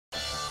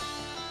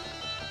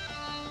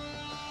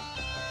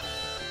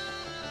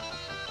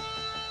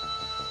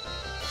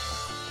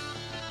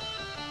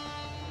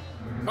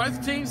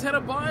Both teams had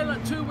a bye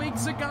 2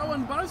 weeks ago,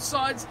 and both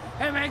sides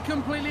have had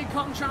completely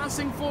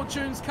contrasting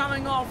fortunes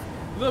coming off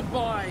the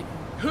bye.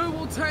 Who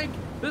will take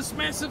this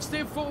massive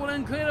step forward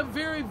and clear a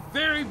very,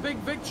 very big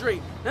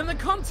victory in the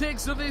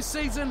context of their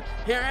season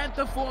here at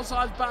the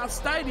Forsyth Bar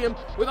Stadium,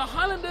 where the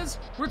Highlanders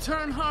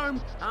return home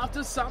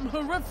after some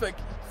horrific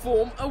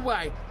form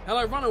away. Hello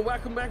everyone and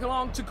welcome back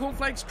along to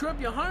Cornflakes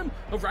Crib, your home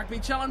of Rugby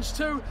Challenge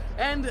 2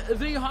 and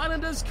the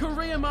Highlanders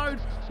career mode,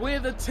 where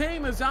the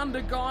team has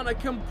undergone a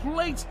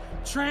complete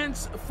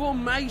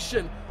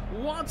transformation.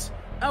 What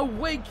a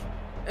week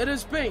it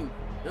has been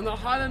in the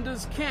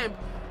Highlanders camp.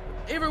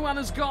 Everyone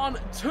has gone.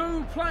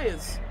 2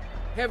 players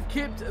have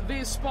kept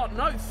their spot.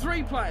 No,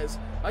 3 players,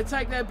 I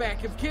take that back,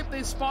 have kept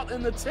their spot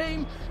in the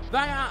team. They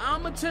are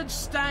Armitage,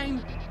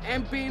 Stain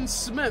and Ben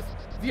Smith,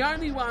 the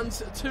only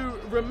ones to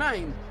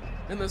remain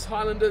in this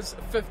Highlanders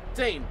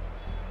 15.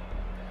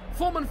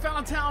 Foreman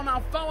Falatau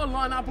now forward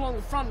line up along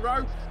the front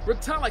row.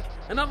 Retallick,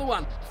 another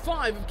one.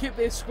 5 have kept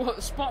their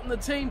spot in the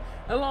team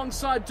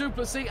alongside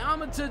Duplessis.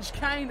 Armitage,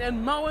 Kane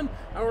and Moen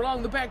are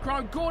along the back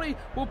row. Gordy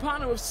will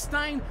partner with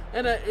Stain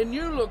in a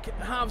new look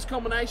halves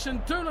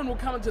combination. Doolan will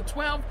come into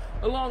 12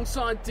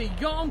 alongside De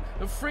Jong,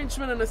 a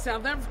Frenchman and a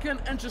South African.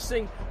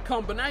 Interesting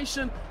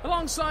combination.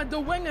 Alongside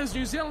the wingers,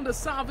 New Zealander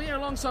Savia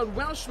alongside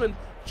Welshman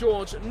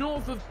George,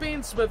 north of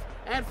Ben Smith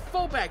at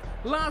fullback.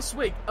 Last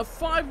week, a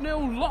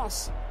 5-0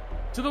 loss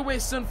to the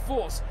Western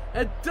Force.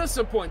 A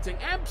disappointing,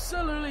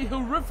 absolutely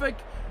horrific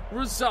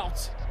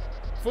result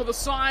for the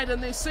side,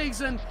 and their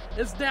season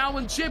is now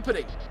in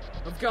jeopardy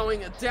of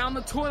going down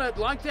the toilet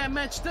like that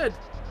match did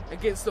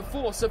against the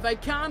Force if they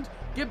can't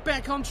get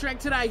back on track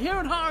today here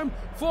at home,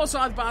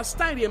 Forsyth Bar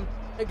Stadium,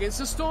 against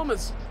the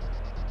Stormers.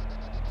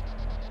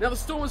 Now the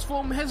Stormers'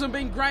 form hasn't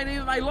been great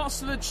either. They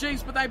lost to the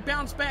Chiefs, but they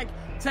bounced back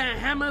to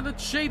hammer the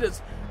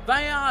Cheetahs.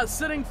 They are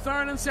sitting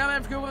third in South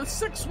Africa with a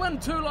 6-win,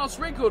 2-loss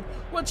record,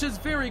 which is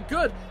very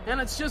good,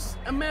 and it's just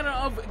a matter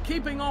of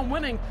keeping on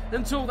winning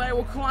until they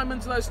will climb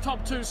into those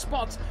top 2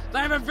 spots. They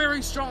have a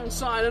very strong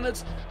side, and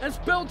it's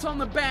built on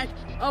the back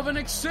of an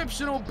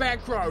exceptional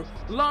back row.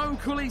 Lowe,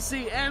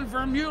 Kulisi and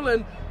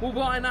Vermeulen will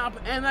line up,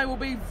 and they will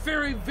be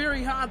very,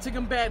 very hard to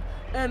combat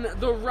in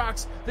the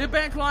rucks. Their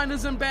back line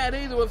isn't bad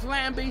either, with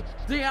Lambie,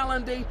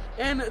 DLND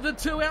and the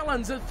 2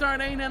 Allens at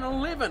 13 and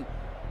 11.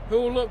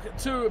 Who will look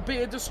to be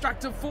a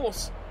destructive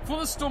force for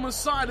the Stormers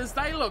side as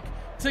they look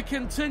to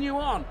continue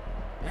on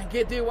and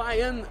get their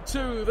way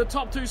into the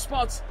top 2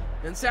 spots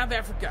in South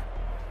Africa.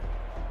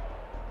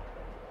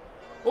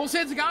 All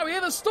set to go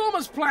here, the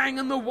Stormers playing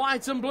in the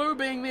white and blue,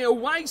 being the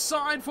away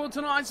side for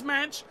tonight's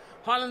match.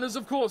 Highlanders,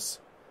 of course,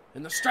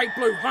 in the straight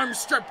blue home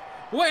strip.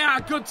 We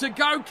are good to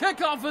go.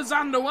 Kickoff is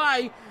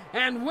underway,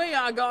 and we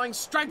are going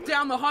straight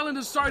down the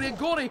Highlanders' throat here.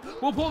 Gordy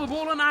will pull the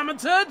ball in.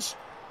 Armitage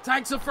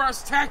takes a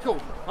first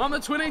tackle on the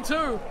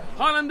 22.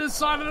 Highlanders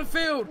side of the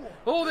field.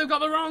 Oh, they've got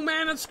the wrong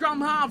man at scrum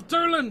half.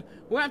 Doolan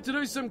will have to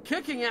do some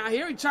kicking out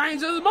here. He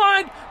changes his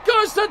mind.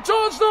 Goes to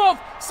George North.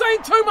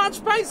 Seeing too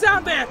much pace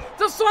out there.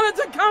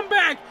 Decided to come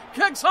back.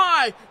 Kicks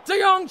high. De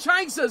Jong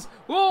chases.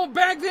 Oh,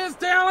 back there's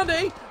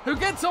Dowlandy, who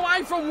gets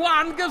away from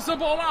one. Gives the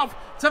ball off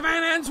to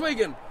Van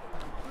Answegen.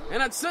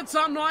 And it sits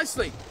up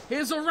nicely.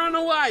 Here's a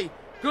runaway.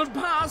 Good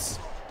pass.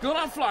 Good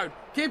offload.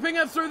 Keeping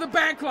it through the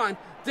back line.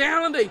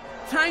 Dowlandy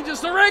changes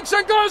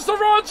direction, goes to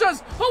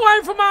Rogers, away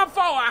from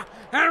Afoa,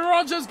 and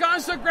Rogers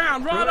goes to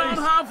ground right on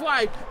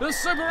halfway. The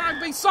Super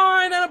Rugby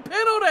sign and a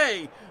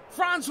penalty.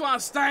 Francois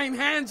Stain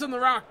hands in the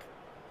ruck.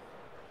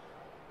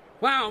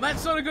 Wow,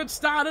 that's not a good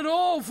start at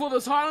all for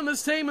this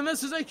Highlanders team, and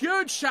this is a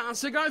huge chance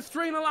to go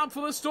 3-0 up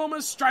for the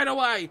Stormers straight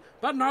away.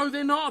 But no,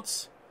 they're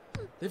not.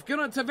 They've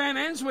given it to Van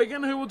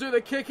Answegen, who will do the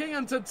kicking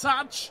into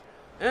touch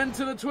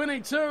into the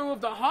 22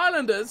 of the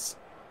Highlanders.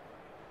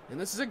 And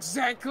this is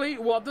exactly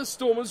what the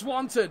Stormers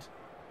wanted.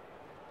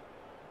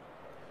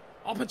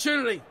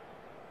 Opportunity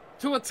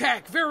to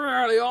attack very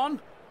early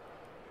on.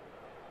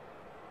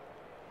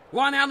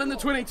 Line out in the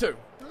 22.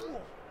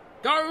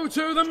 Go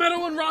to the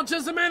middle, and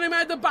Rogers, the man who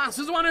made the bus,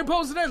 is the one who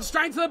pulls it in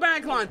straight to the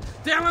back line.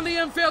 Down in the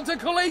infield to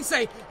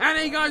Kulisi, and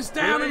he goes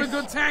down in a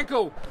good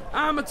tackle.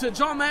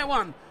 Armitage on that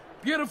one.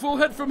 Beautiful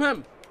hit from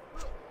him.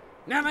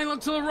 Now they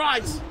look to the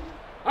right.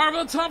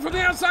 Over the top from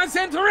the outside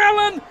centre,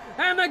 Allen,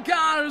 and the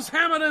guard is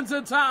hammered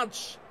into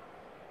touch.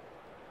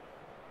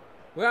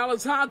 Well,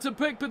 it's hard to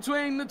pick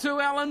between the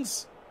 2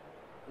 Allens.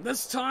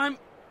 This time,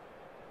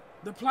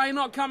 the play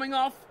not coming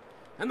off,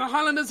 and the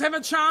Highlanders have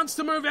a chance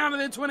to move out of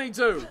their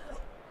 22.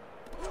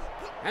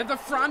 At the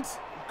front,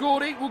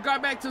 Gordy will go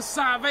back to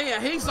Savia.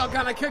 He's not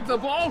going to kick the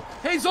ball.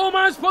 He's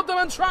almost put them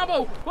in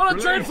trouble. What a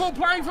dreadful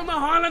play from the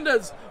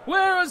Highlanders.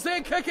 Where is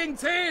their kicking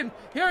 10?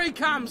 Here he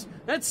comes.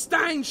 It's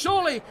Stain.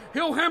 Surely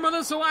he'll hammer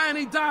this away, and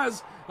he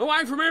does.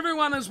 Away from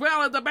everyone as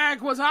well. At the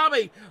back was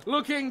Hubby,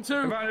 looking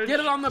to get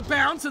it on the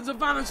bounce. It's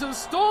advantage to the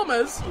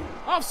Stormers.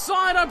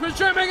 Offside, I'm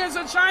presuming, is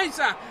a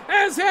chaser.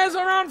 As has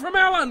a run from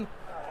Allen.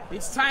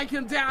 He's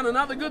taken down.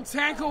 Another good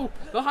tackle.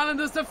 The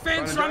Highlanders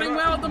defence running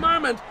well at the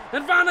moment.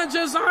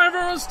 Advantages over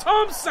as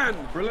Thompson.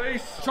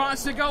 Release.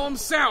 Tries to go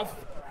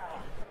himself.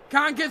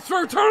 Can't get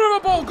through.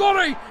 Turnover ball.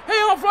 Gordy. He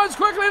offloads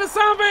quickly to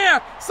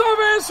Savia.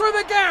 Savia's through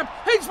the gap.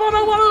 He's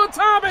 1-on-1 with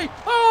Tabi.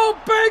 Oh,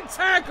 big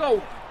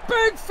tackle.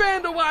 Big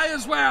fend away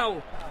as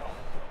well.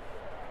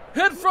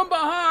 Hit from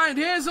behind.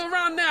 Here's a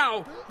run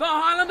now. The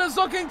Highlanders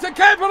looking to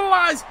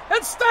capitalise.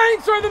 It's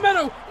Stain through the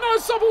middle. No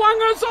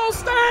Sopowanga's all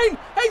Stain.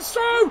 He's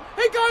through.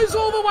 He goes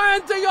all the way,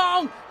 and De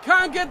Jong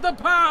can't get the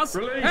pass.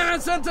 Release. And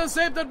it's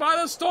intercepted by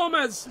the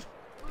Stormers.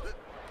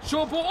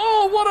 Short ball.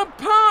 Oh, what a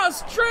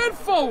pass.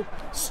 Dreadful.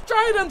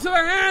 Straight into the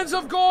hands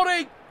of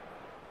Gordy.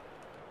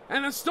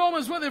 And the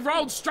Stormers, well, they've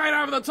rolled straight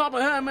over the top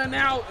of him. And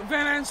now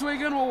Van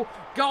Answegen will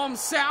go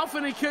himself,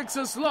 and he kicks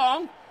us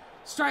long.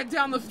 Straight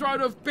down the throat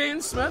of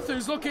Ben Smith,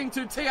 who's looking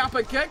to tee up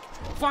a kick.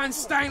 Finds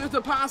Stain with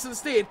the pass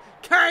instead.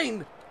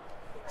 Kane.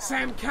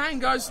 Sam Kane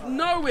goes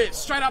nowhere.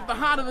 Straight up the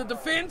heart of the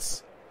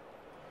defence.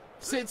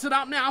 Sets it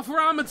up now for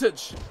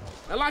Armitage.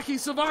 A lucky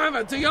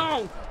survivor. De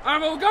Jong.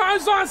 Over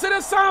goes on to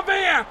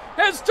Savia.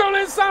 It's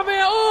Julian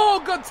Savia.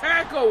 Oh, good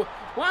tackle.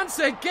 Once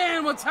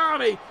again,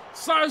 Watabi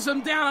slows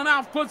him down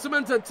enough, puts him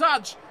into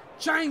touch,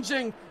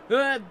 changing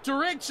the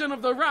direction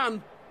of the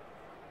run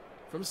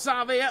from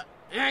Savia,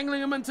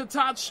 angling him into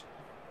touch.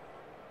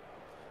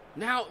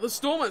 Now the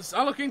Stormers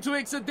are looking to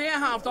exit their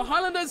half. The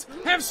Highlanders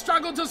have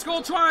struggled to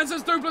score tries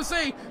as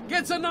Duplessis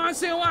gets it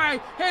nicely away.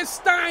 Here's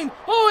Stain.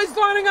 Oh, he's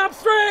lining up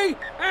three.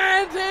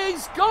 And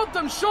he's got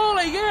them,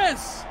 surely,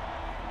 yes.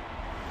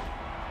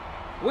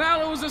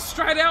 Well, it was a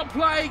straight out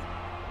play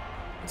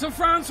to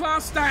Francois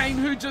Stain,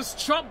 who just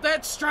chopped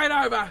that straight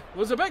over. It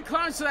was a bit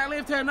close to that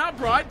left-hand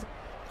upright.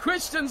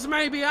 Questions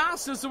may be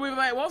asked as to whether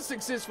that was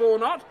successful or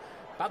not.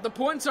 But the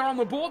points are on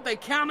the board. They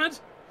counted.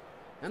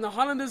 And the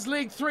Highlanders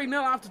lead 3-0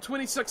 after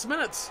 26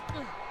 minutes.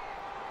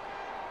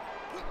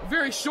 A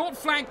very short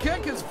flank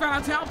kick as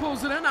Falatau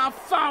pulls it in.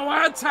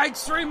 Afawa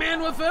takes three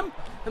men with him.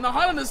 And the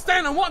Highlanders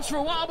stand and watch for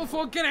a while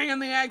before getting in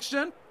the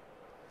action.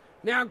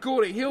 Now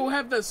Gordy, he'll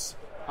have this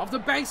off the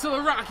base of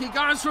the ruck. He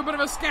goes for a bit of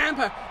a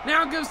scamper.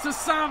 Now gives to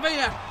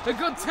Savia. A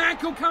good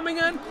tackle coming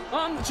in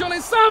on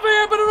Julian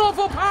Savia, but an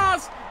awful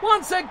pass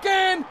once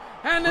again.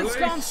 And it's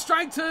gone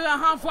straight to the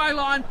halfway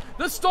line.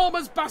 The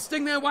Stormers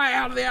busting their way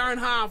out of their own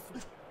half.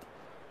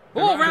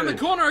 All around the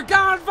corner, a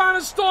goal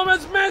advantage.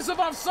 Stormers, massive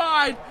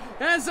offside.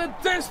 As a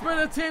desperate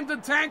attempt to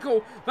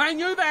tackle. They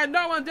knew they had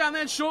no one down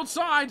that short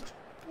side.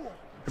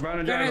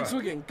 Advantage Van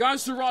Answegen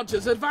goes to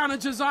Rogers.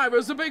 Advantage is over.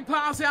 It's a big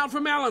pass out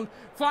from Allen.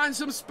 Finds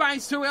some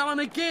space to Allen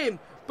again.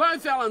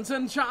 Both Allens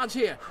in charge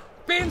here.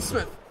 Ben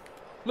Smith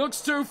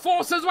looks to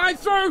force his way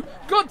through.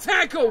 Good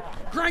tackle.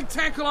 Great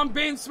tackle on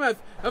Ben Smith.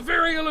 A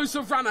very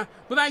elusive runner.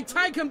 But they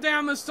take him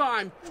down this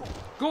time.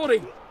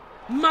 Gordy.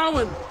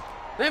 Moen.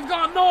 They've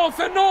got North,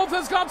 and North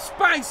has got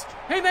space.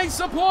 He needs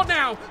support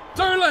now.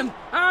 Doolan,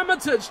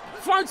 Armitage,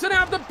 floats it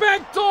out the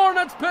back door, and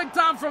it's picked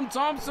up from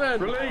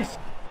Thompson. Release.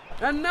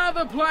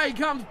 Another play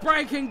comes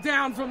breaking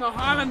down from the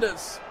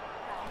Highlanders.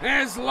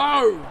 There's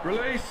Lowe.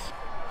 Release.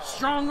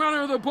 Strong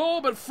runner of the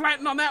ball, but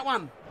flattened on that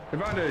one.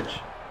 Advantage.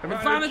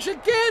 Advantage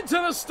again to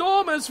the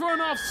Stormers for an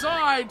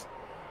offside.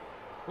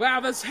 Wow,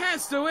 this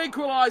has to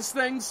equalise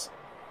things.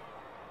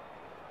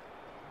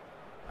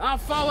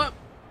 Afoa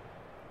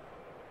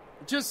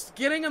just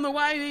getting in the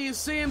way. You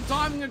see him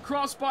diving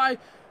across by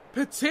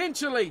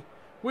potentially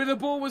where the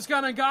ball was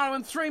going to go.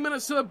 And 3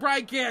 minutes to the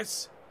break,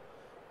 yes.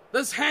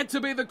 This had to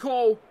be the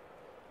call.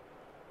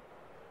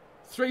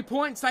 3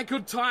 points, they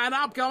could tie it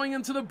up going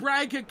into the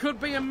break. It could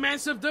be a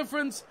massive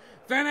difference.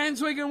 Van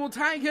Answegen will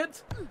take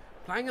it.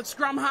 Playing at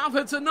scrum half,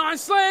 hits it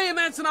nicely, and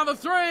that's another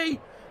three.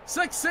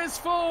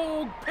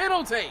 Successful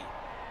penalty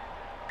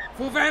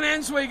for Van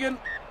Answegen.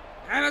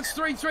 And it's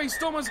 3-3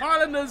 Stormers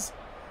Highlanders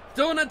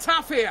doing it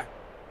tough here.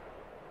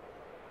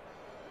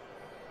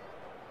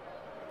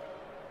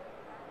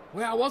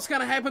 Well, what's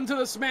going to happen to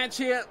this match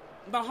here?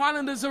 The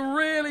Highlanders are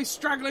really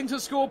struggling to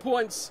score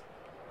points.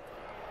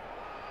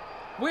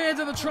 Where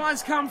do the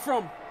tries come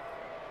from?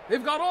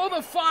 They've got all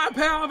the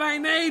firepower they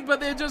need,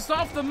 but they're just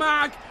off the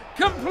mark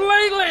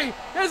completely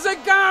as the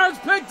guard's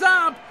picked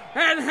up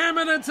and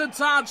hammered into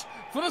touch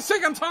for the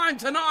second time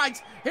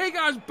tonight. He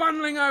goes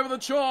bundling over the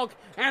chalk,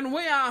 and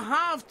we are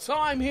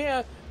half-time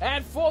here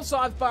at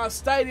Forsyth Bar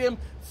Stadium.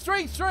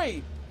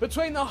 3-3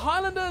 between the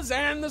Highlanders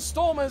and the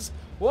Stormers.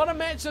 What a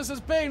match this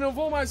has been of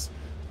almost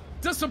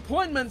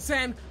disappointments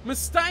and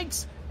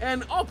mistakes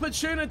and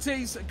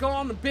opportunities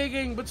gone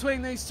begging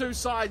between these two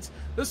sides.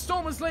 The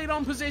Stormers lead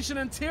on possession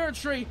and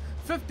territory,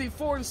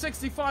 54 and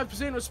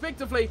 65%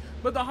 respectively,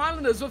 but the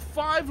Highlanders with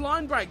 5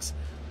 line breaks.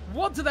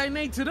 What do they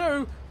need to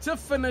do to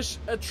finish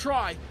a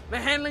try? The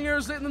handling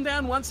errors let them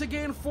down once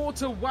again,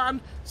 4-1.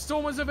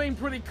 Stormers have been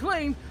pretty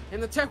clean,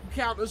 and the tackle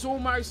count is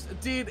almost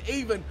dead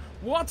even.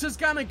 What is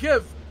going to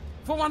give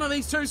for one of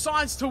these two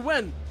sides to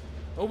win?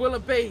 Or will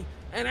it be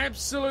an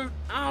absolute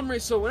arm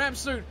wrestle, an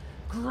absolute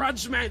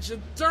grudge match, a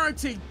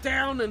dirty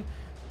down and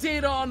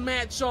dead on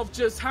match of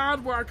just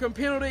hard work and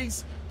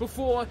penalties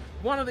before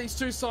one of these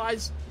two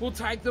sides will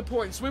take the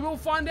points? We will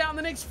find out in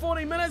the next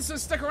 40 minutes, so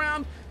stick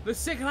around. The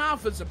second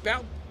half is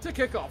about to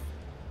kick off.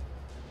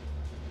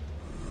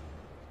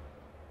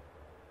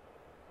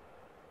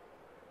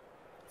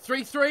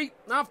 3-3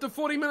 after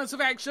 40 minutes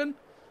of action.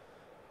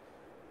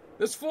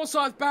 This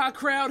Forsyth Bar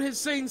crowd has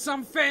seen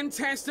some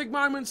fantastic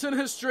moments in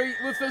history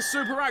with this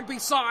Super Rugby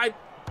side.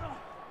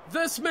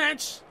 This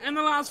match and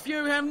the last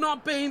few have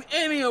not been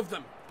any of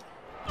them.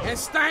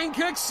 As Stain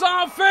kicks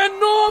off and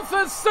North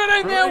is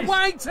sitting there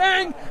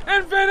waiting,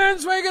 and Van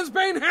Answijk has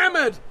been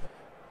hammered.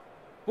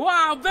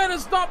 Wow, that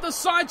is not the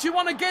sight you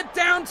want to get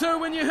down to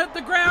when you hit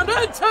the ground.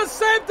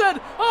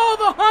 Intercepted! Oh,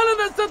 the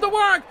Highlanders did the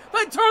work.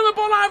 They turned the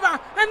ball over,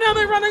 and now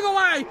they're running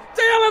away.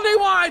 Delaney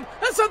wide.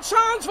 It's a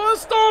chance for the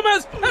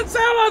Stormers. It's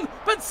Allen,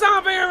 but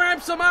Xavier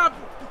wraps him up.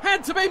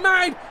 Had to be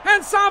made,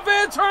 and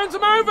Xavier turns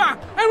him over.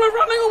 And we're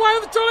running away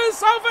with Julian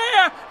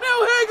Xavier. Now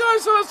here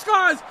goes to the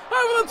skies,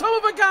 over the top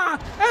of Agar,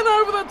 and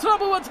over the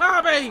top of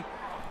Watabi.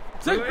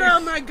 To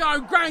ground they go.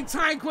 Great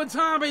take,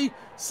 Watabi,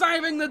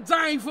 saving the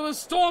day for the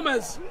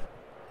Stormers.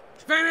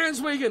 Van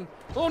Answijk.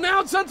 Oh,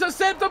 now it's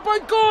intercepted by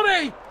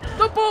Gordy.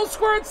 The ball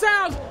squirts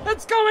out.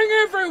 It's going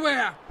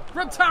everywhere.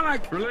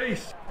 Retallick.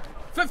 Release.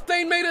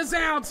 15 metres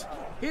out.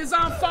 Here's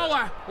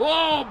Arfoa.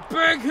 Oh,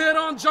 big hit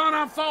on John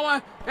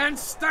Arfoa. And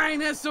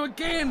Stain has to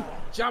again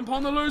jump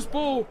on the loose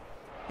ball.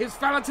 Here's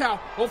Falatau.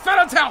 Oh,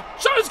 Falatau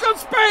shows good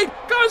speed.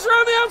 Goes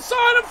around the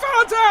outside and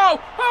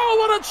Falatau. Oh,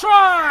 what a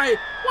try.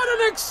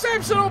 What an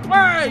exceptional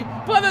play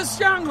by this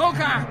young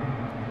hooker.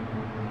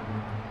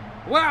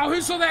 Wow,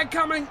 who saw that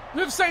coming?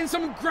 We've seen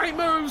some great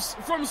moves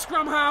from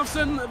scrum halves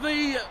in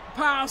the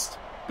past,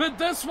 but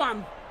this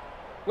one,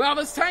 well,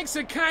 this takes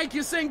a cake.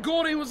 You're seeing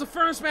Gordy was the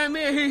first man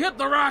there. He hit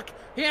the ruck.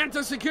 He had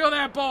to secure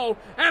that ball.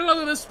 And look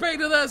at the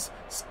speed of this,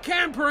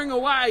 scampering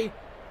away.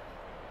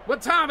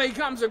 Watabi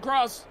comes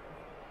across.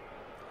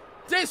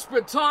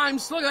 Desperate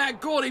times. Look at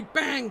that, Gordy,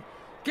 bang.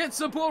 Gets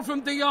the ball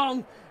from De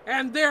Jong,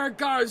 and there it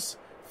goes.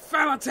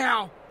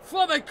 Falatau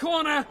for the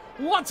corner.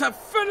 What a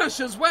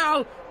finish as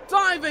well.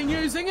 Diving,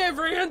 using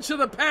every inch of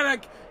the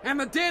paddock, and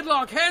the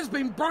deadlock has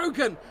been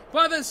broken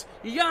by this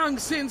young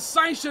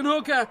sensation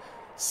hooker,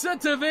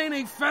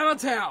 Sitiveni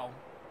Falatau.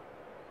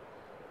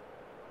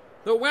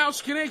 The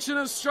Welsh connection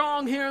is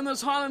strong here in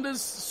this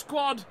Highlanders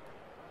squad.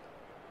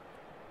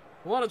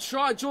 What a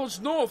try.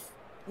 George North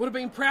would have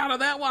been proud of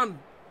that one.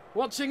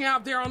 Watching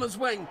out there on his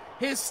wing.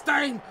 Here's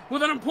Stain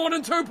with an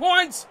important 2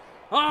 points.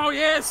 Oh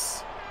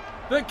yes,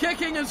 the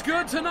kicking is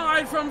good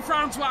tonight from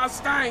Francois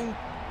Stain.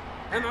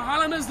 And the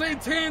Highlanders lead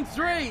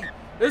 10-3.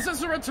 Is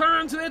this a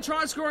return to their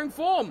try-scoring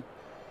form?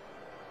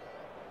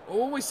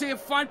 Oh, we see a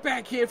fight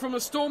back here from the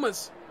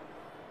Stormers.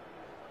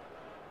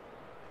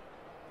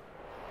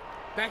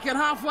 Back at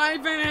halfway,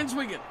 Van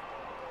Answijk.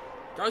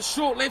 Goes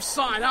short left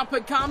side. Up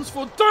it comes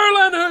for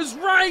Doolan, who's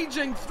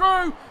raging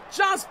through.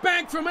 Just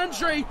back from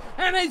injury.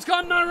 And he's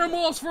got no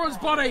remorse for his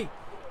body.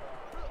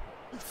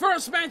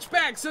 First match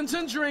back since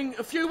injuring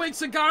a few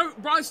weeks ago.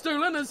 Bryce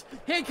Doolan is,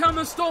 here come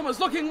the Stormers,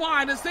 looking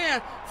wide, it's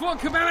there for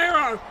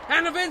Caballero,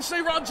 and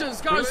eventually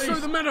Rogers goes through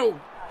the middle.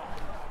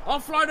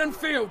 Offload and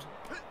field.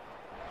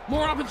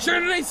 More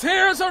opportunities,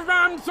 here is a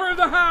run through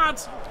the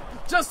heart.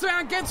 Just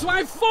about gets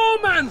away,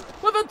 Foreman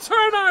with a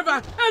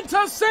turnover,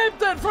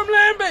 intercepted from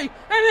Lambie,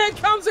 and here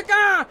comes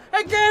Agar,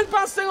 again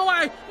busting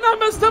away,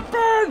 numbers to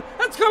burn,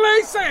 it's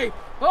Khaleesi.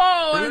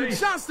 Oh, and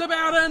just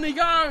about in he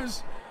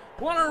goes.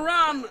 What a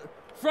run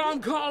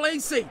from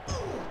Khaleesi.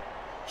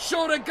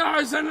 Short it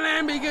goes and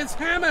Lambie gets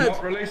hammered.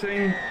 Not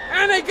releasing.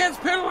 And he gets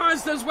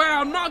penalised as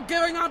well, not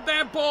giving up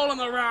that ball in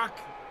the ruck.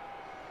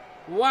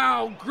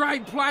 Wow,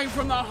 great play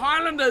from the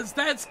Highlanders.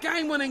 That's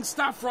game-winning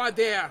stuff right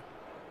there.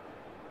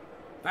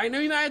 They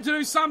knew they had to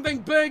do something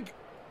big,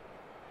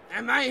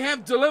 and they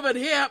have delivered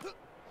here.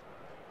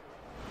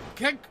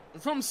 Kick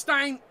from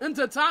Stain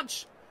into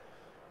touch.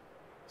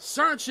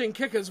 Searching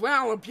kick as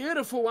well, a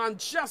beautiful one,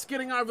 just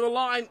getting over the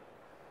line.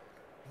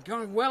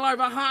 Going well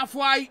over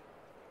halfway.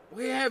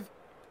 We have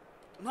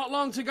not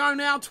long to go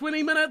now,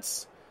 20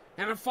 minutes.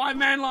 And a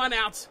 5-man line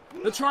out.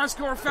 The try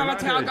scorer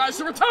Falatau goes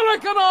to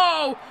Retallick and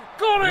all.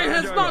 Gordy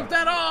has knocked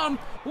that on.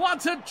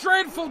 What a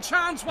dreadful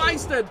chance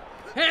wasted.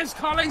 Here's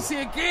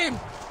Khaleesi again.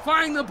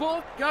 Firing the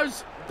ball.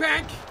 Goes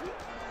back.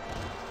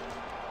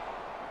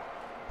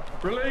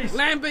 Release.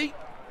 Lambie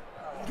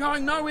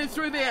going nowhere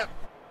through there.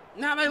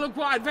 Now they look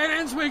wide.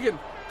 Van Answijk.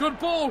 Good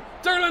ball.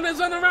 Doolan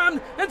is on the run.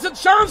 It's a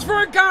chance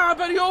for Agar,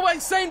 but you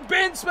always seen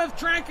Ben Smith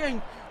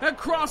tracking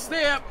across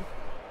there.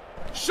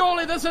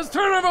 Surely this is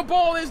turnover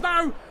ball. There's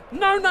no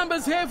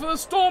numbers here for the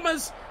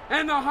Stormers.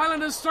 And the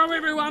Highlanders throw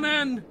everyone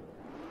in.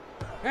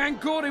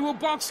 And Gordy will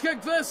box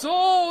kick this.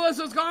 Oh, this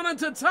has gone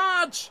into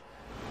touch.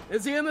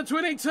 Is he in the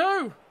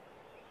 22?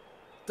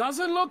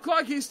 Doesn't look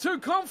like he's too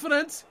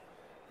confident.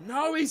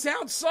 No, he's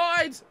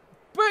outside.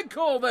 Big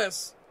call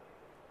this.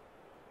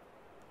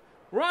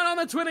 Right on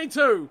the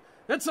 22.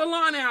 It's a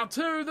line out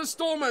to the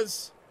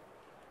Stormers.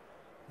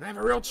 They have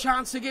a real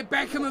chance to get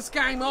back in this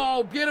game.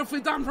 Oh,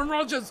 beautifully done from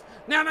Rogers.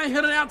 Now they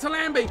hit it out to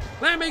Lambie.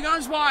 Lambie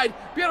goes wide.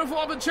 Beautiful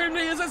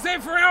opportunity. Is it there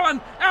for Allen?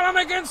 Allen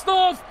against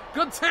North.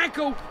 Good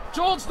tackle.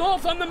 George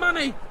North on the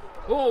money.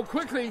 Oh,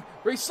 quickly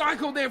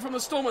recycled there from the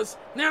Stormers.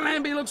 Now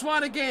Lambie looks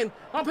wide again.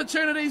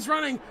 Opportunities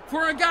running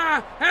for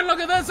Agar. And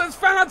look at this. It's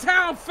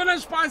Falatau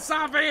finished by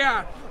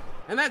Xavier.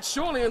 And that's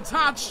surely in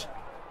touch.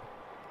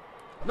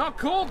 Not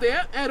called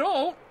there at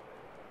all.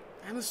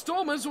 And the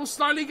Stormers will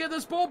slowly get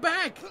this ball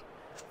back.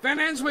 Van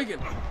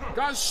Answegen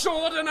goes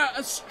short in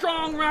a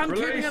strong run,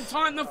 Release. keeping it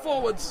tight in the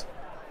forwards.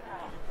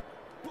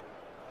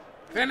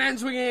 Van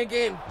Answegen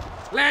again.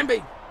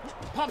 Lambie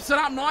pops it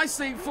up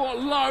nicely for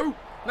Lowe.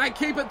 They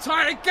keep it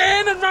tight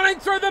again and running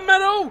through the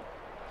middle.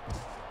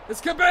 It's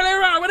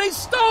Caballero, and he's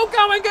still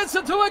going, gets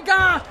it to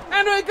Agar,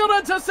 and we got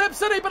intercept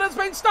City, but it's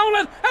been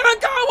stolen, and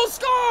Agar will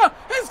score!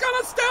 He's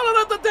going to steal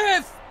it at the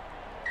death!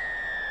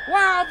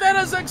 Wow,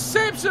 that is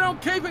exceptional,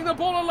 keeping the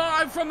ball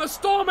alive from the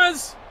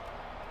Stormers.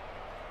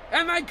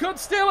 And they could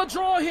steal a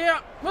draw here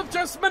with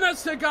just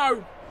minutes to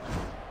go.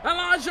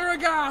 Elijah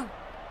Agar,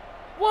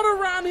 what a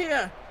run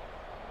here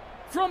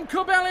from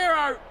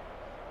Caballero,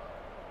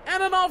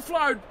 and an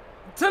offload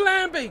to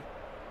Lambie.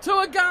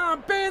 To Agar.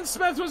 Ben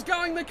Smith was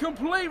going the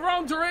complete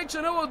wrong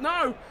direction. It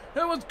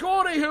was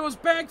Gordy who was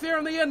back there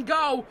in the end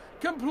goal,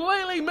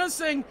 completely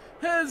missing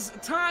his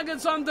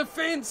targets on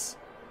defence.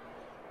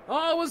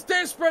 Oh, it was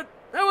desperate.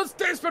 It was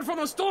desperate from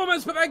the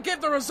Stormers, but they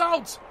get the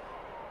result.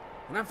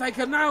 And if they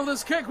can nail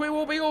this kick, we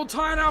will be all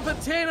tied up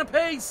at 10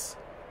 apiece.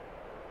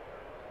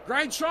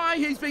 Great try.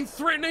 He's been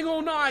threatening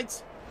all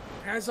night.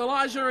 Has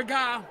Elijah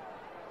Agar.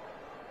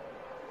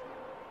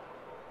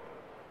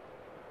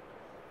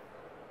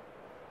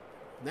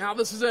 Now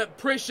this is it.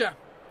 Pressure.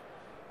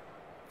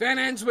 Van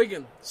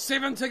Answegen.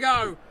 7 to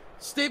go.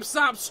 Steps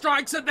up.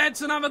 Strikes it.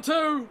 That's another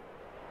 2.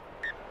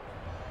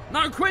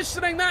 No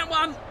questioning that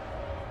one.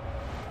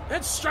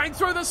 It's straight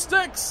through the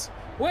sticks.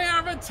 We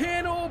are a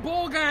 10-all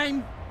ball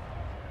game.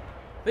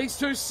 These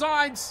two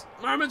sides.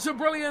 Moments of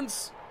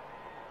brilliance.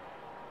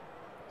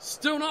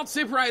 Still not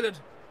separated.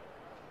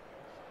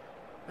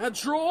 A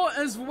draw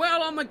is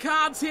well on the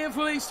cards here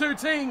for these two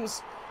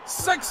teams.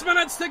 6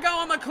 minutes to go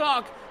on the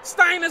clock.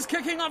 Stein is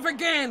kicking off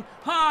again.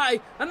 High.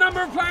 A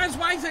number of players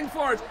waiting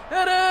for it.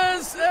 It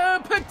is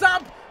picked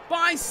up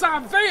by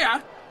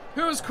Savia,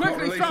 who is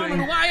quickly thrown it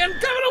away and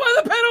given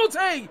away the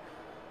penalty.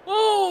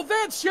 Oh,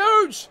 that's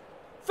huge.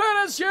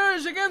 That is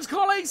huge against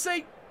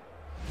Khaleesi.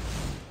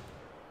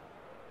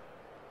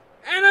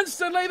 And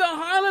instantly the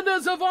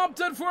Highlanders have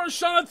opted for a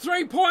shot at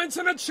 3 points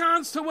and a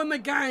chance to win the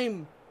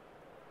game.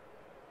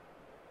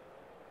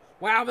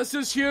 Wow, this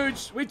is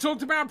huge. We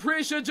talked about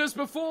pressure just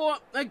before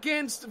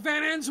against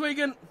Van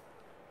Answegen.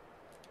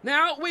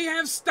 Now we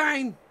have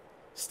Stein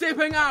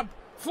stepping up.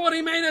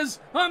 40 metres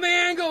on the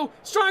angle.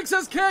 Strikes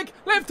his kick.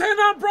 Left hand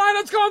upright.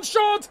 It's gone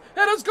short.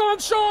 It has gone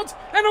short.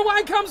 And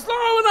away comes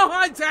Lowe in a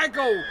high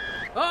tackle.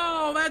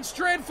 Oh, that's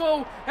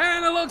dreadful.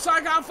 And it looks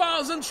like our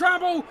foul's in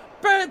trouble.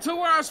 Bad to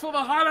worse for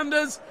the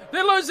Highlanders.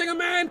 They're losing a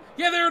man.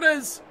 Yeah, there it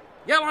is.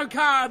 Yellow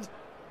card.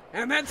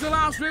 And that's the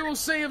last we will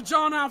see of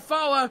John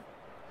Alfoa.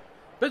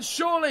 But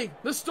surely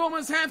the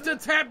Stormers have to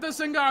tap this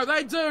and go.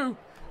 They do.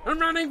 And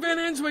running Van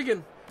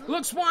Answegen.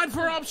 Looks wide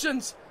for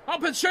options.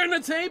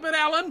 Opportunity, but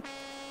Allen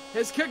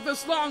has kicked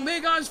this long.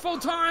 There goes full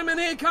time, and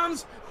here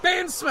comes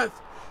Ben Smith.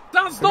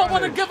 Does not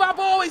want to give up.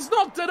 Oh, he's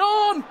knocked it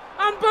on.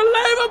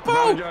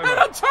 Unbelievable. And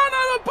a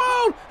turnover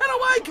ball. And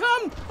away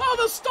come. Oh,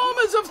 the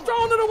Stormers have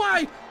thrown it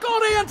away.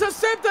 Gotti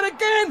intercepted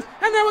again.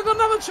 And now we've got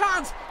another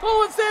chance.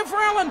 Oh, it's there for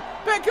Allen.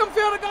 Beckham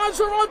field it goes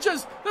for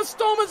Rogers. The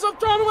Stormers have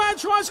thrown away a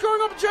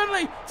try-scoring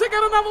opportunity to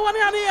get another one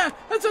out here.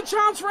 It's a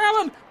chance for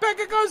Allen. Back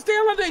it goes to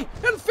Ellendy.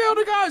 And field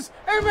it goes.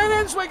 And Van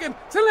Answegen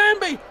to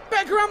Lambie.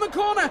 Back around the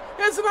corner.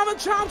 Here's another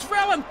chance for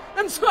Allen.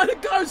 Inside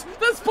it goes.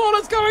 This ball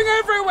is going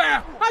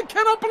everywhere. I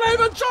cannot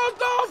believe it.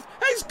 Jogged off.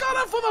 He's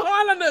got it for the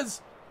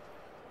Highlanders.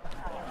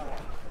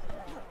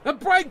 A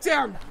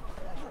breakdown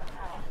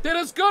that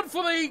is good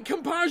for the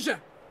composure.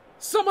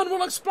 Someone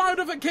will explode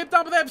if it kept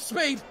up with that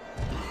speed.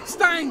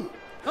 Stein,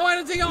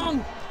 away to De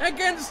Jong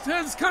against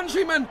his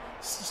countryman.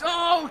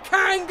 Oh,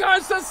 Kane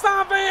goes to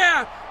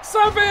Savia.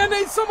 Savia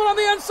needs someone on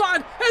the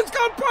inside. It's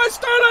got Bryce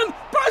Stolen.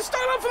 Bryce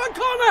Stolen for the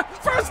corner.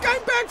 First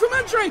game back from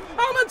injury.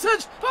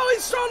 Armitage. Oh,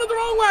 he's thrown it the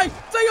wrong way.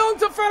 De Jong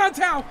to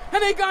Falatau.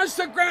 And he goes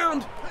to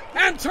ground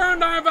and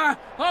turned over.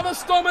 Oh, the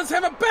Stormers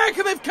have it back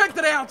and they've kicked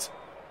it out.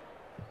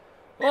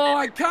 Oh,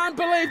 I can't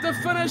believe the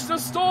finish. The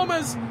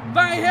Stormers,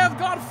 they have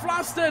got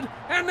flustered.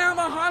 And now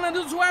the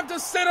Highlanders will have to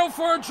settle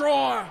for a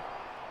draw.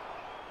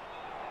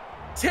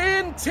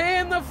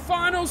 10-10 the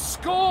final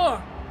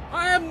score.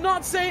 I have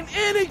not seen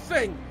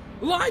anything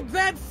like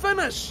that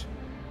finish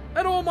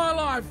in all my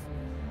life.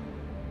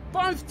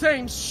 Both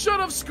teams should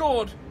have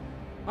scored.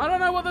 I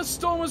don't know what the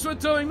Stormers were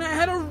doing. They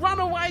had a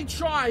runaway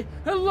try.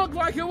 It looked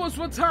like it was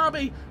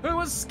Watabi who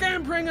was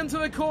scampering into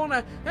the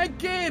corner.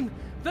 Again,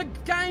 the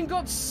game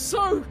got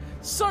so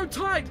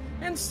tight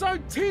and so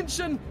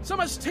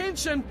much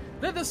tension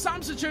that the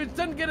substitutes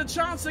didn't get a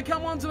chance to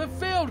come onto the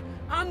field.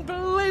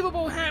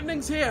 Unbelievable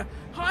happenings here.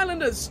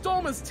 Highlanders,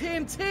 Stormers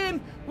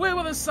 10-10. Where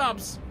were the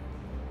subs?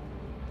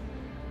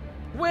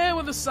 Where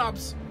were the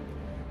subs?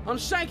 I'm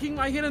shaking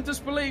my head in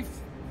disbelief.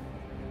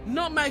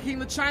 Not making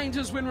the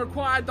changes when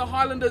required, the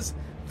Highlanders.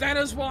 That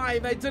is why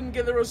they didn't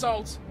get the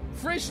result.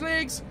 Fresh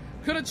legs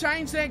could have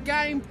changed that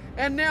game.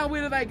 And now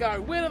where do they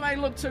go? Where do they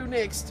look to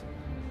next?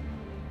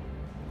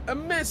 a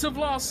massive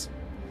loss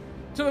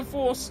to the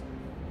Force,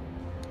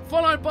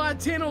 followed by a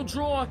 10-all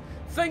draw.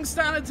 Things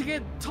started to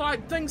get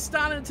tight. Things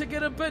started to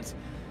get a bit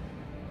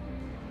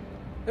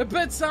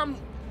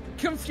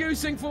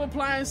confusing for the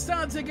players.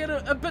 Started to get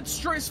a bit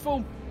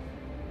stressful.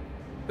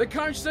 The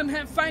coach didn't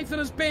have faith in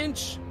his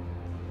bench,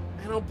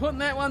 and I'm putting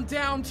that one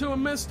down to a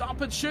missed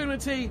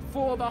opportunity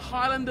for the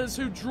Highlanders,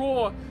 who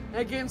draw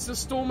against the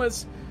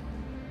Stormers.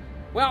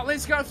 Well,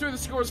 let's go through the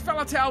scores.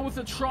 Falatau with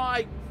a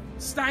try,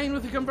 Stain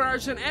with a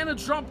conversion and a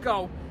drop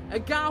goal. A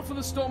goal for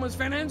the Stormers,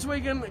 Van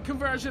Answegen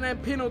conversion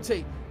and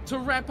penalty to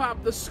wrap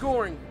up the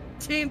scoring.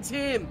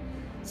 10-10.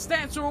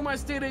 Stats are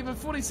almost dead even.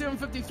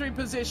 47-53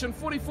 possession,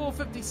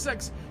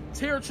 44-56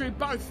 territory,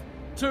 both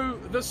to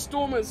the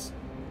Stormers.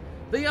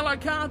 The yellow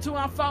card to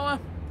Afoa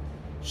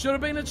should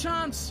have been a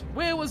chance.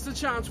 Where was the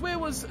chance? Where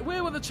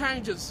were the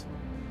changes?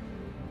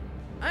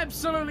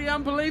 Absolutely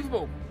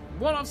unbelievable.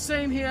 What I've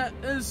seen here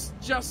is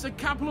just a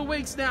couple of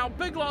weeks now.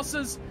 Big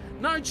losses,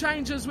 no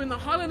changes. When the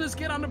Highlanders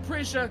get under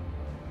pressure,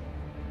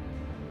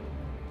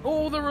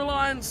 all the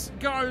reliance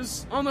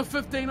goes on the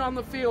 15 on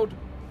the field.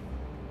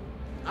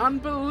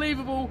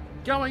 Unbelievable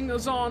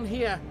goings on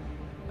here.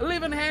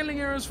 11 handling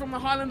errors from the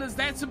Highlanders.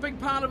 That's a big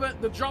part of it.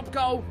 The drop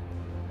goal,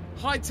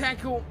 high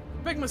tackle,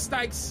 big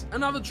mistakes,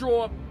 another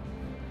draw.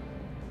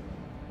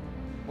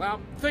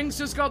 Well, things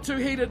just got too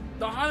heated.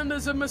 The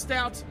Highlanders have missed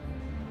out.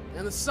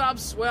 And the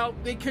subs, well,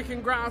 they're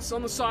kicking grass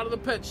on the side of the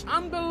pitch.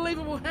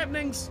 Unbelievable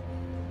happenings.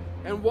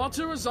 And what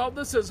a result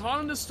this is.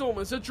 Highlanders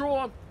Stormers, a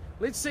draw.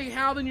 Let's see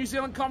how the New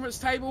Zealand Conference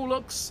table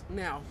looks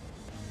now.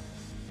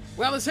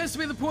 Well, this has to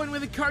be the point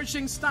where the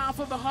coaching staff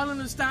of the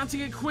Highlanders start to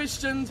get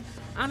questioned,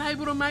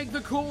 unable to make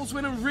the calls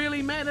when it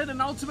really mattered, and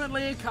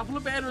ultimately a couple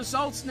of bad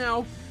results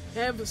now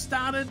have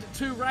started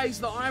to raise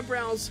the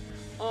eyebrows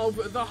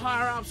of the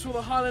higher-ups for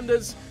the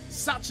Highlanders.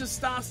 Such a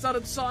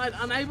star-studded side,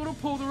 unable to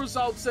pull the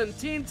results in.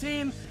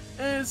 10-10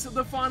 is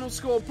the final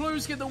score.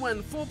 Blues get the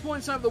win. 4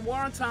 points over the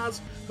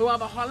Waratahs, who are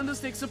the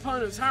Highlanders' next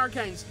opponents.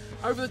 Hurricanes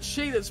over the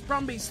Cheetahs.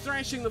 Brumbies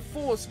thrashing the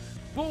Force.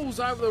 Bulls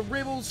over the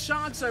Rebels.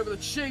 Sharks over the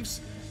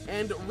Chiefs.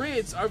 And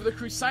Reds over the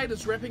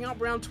Crusaders, wrapping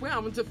up round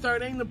 12 into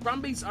 13. The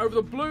Brumbies over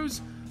the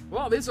Blues.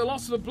 Well, there's a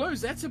loss to the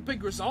Blues. That's a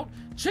big result.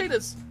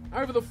 Cheetahs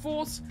over the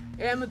Force.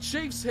 And the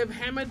Chiefs have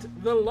hammered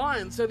the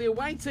Lions. So they're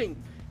waiting,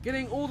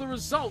 getting all the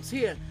results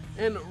here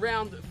in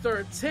round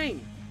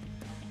 13.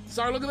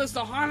 So look at this,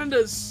 the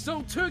Highlanders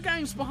still 2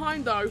 games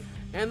behind though,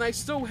 and they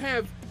still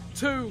have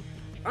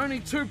only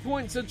 2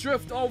 points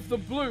adrift of the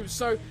Blues.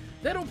 So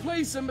that'll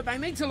please them, but they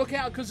need to look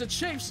out because the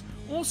Chiefs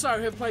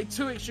also have played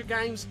 2 extra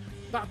games,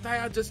 but they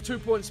are just 2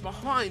 points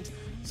behind.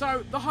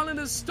 So the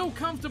Highlanders still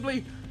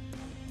comfortably,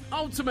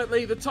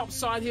 ultimately the top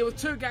side here with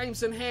 2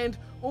 games in hand.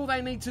 All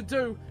they need to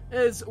do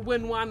is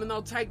win one and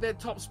they'll take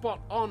that top spot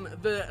on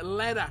the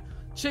ladder.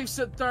 Chiefs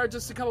at third,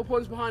 just a couple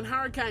points behind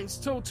Hurricanes.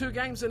 Still 2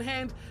 games in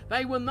hand.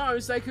 They win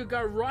those, they could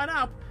go right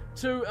up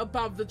to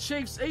above the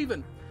Chiefs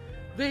even.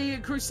 The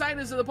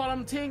Crusaders at the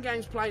bottom, 10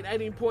 games played,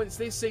 18 points.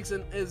 Their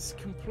season is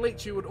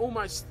complete, you would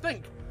almost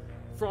think,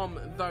 from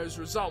those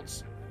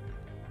results.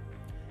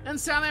 In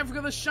South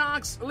Africa, the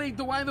Sharks lead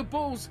the way. The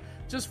Bulls,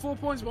 just 4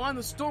 points behind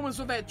the Stormers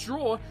with that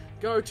draw,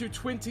 go to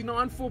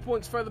 29, 4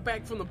 points further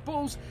back from the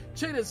Bulls.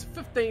 Cheetahs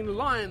 15,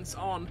 Lions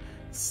on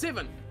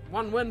 7.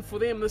 1 win for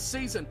them this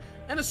season.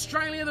 In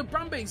Australia, the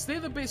Brumbies,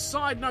 they're the best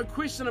side, no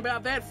question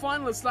about that.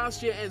 Finalists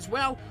last year as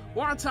well.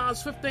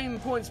 Waratahs 15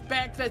 points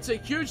back, that's a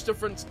huge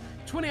difference.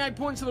 28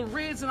 points of the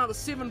Reds, another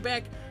 7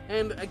 back,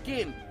 and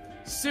again,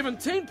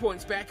 17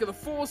 points back of the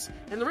Force,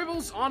 and the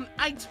Rebels on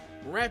 8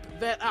 wrap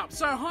that up.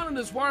 So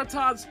Highlanders,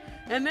 Waratahs,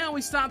 and now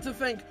we start to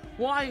think,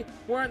 why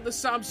weren't the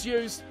subs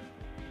used?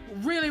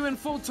 Really when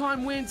full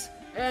time went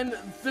and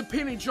the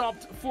penny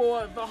dropped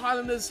for the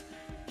Highlanders.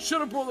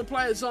 Should have brought the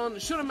players on,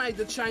 should have made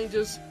the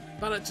changes,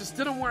 but it just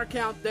didn't work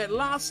out. That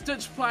last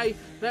ditch play,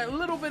 that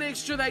little bit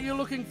extra that you're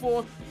looking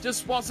for,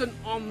 just wasn't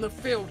on the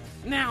field.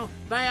 Now,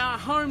 they are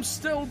home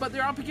still, but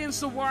they're up against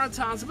the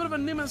Waratahs, a bit of a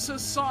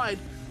nemesis side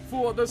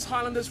for this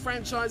Highlanders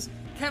franchise.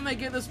 Can they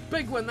get this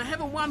big win? They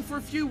haven't won for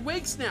a few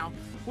weeks now,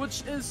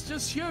 which is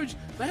just huge.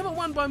 They haven't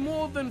won by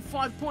more than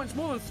 5 points,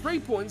 more than 3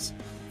 points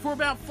for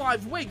about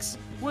 5 weeks,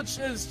 which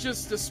is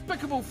just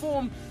despicable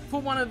form for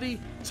one of the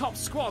top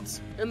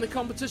squads in the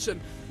competition.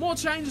 More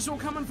changes will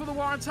come in for the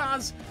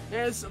Waratahs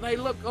as they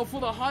look, or for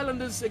the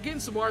Highlanders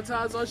against the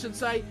Waratahs, I should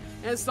say,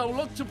 as they'll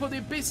look to put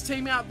their best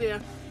team out there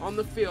on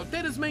the field.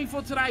 That is me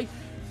for today.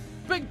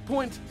 Big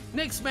point,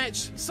 next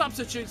match,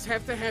 substitutes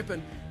have to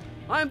happen.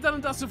 I am done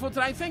and dusted for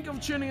today. Thank you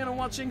for tuning in and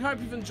watching. Hope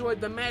you've enjoyed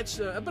the match.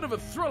 A bit of a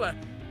thriller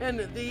in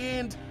the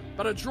end,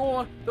 but a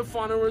draw, the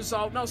final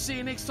result. And I'll see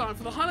you next time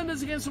for the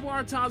Highlanders against the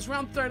Waratahs,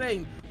 round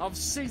 13 of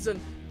season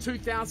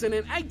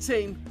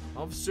 2018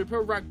 of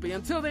Super Rugby.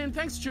 Until then,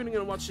 thanks for tuning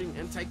in and watching,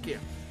 and take care.